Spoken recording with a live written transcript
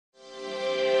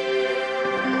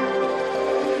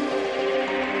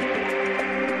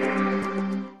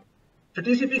So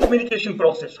TCP communication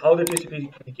process, how the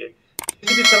TCP communicate.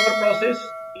 TCP server process,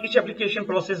 each application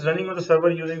process running on the server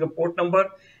using a port number,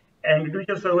 and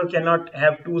individual server cannot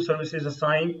have two services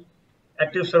assigned.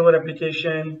 Active server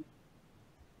application,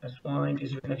 that's fine,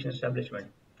 TCP connection establishment.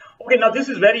 Okay, now this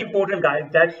is very important, guys.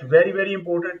 That's very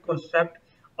important concept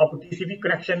of TCP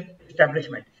connection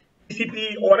establishment.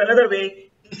 TCP, or another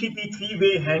way, TCP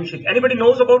three-way handshake. Anybody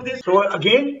knows about this? So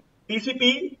again,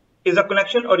 TCP is a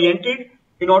connection oriented.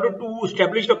 In order to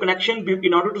establish the connection,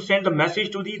 in order to send the message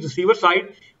to the receiver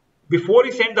side, before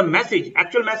you send the message,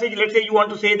 actual message, let's say you want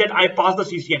to say that I passed the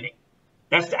CCNA.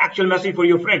 That's the actual message for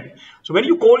your friend. So when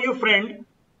you call your friend,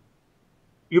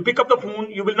 you pick up the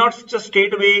phone, you will not just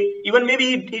straight away, even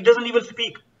maybe he doesn't even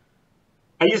speak.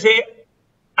 And you say,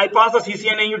 I passed the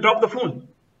CCNA, and you drop the phone.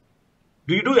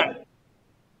 Do you do that?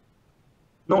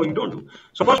 No, you don't do.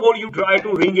 So first of all, you try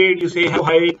to ring it, you say, hello,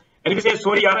 hi. And if you say,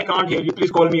 sorry, yaar, I can't hear you, please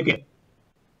call me again.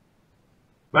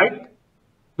 Right?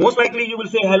 Most likely you will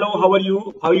say, hello, how are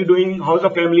you? How are you doing? How's the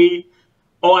family?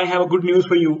 Oh, I have a good news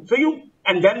for you. So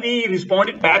and then we respond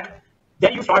it back.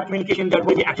 Then you start communication that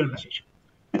way, the actual message.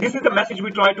 This is the message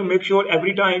we try to make sure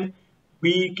every time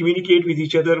we communicate with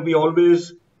each other, we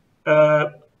always,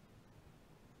 before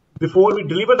we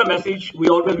deliver the message, we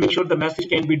always make sure the message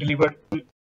can be delivered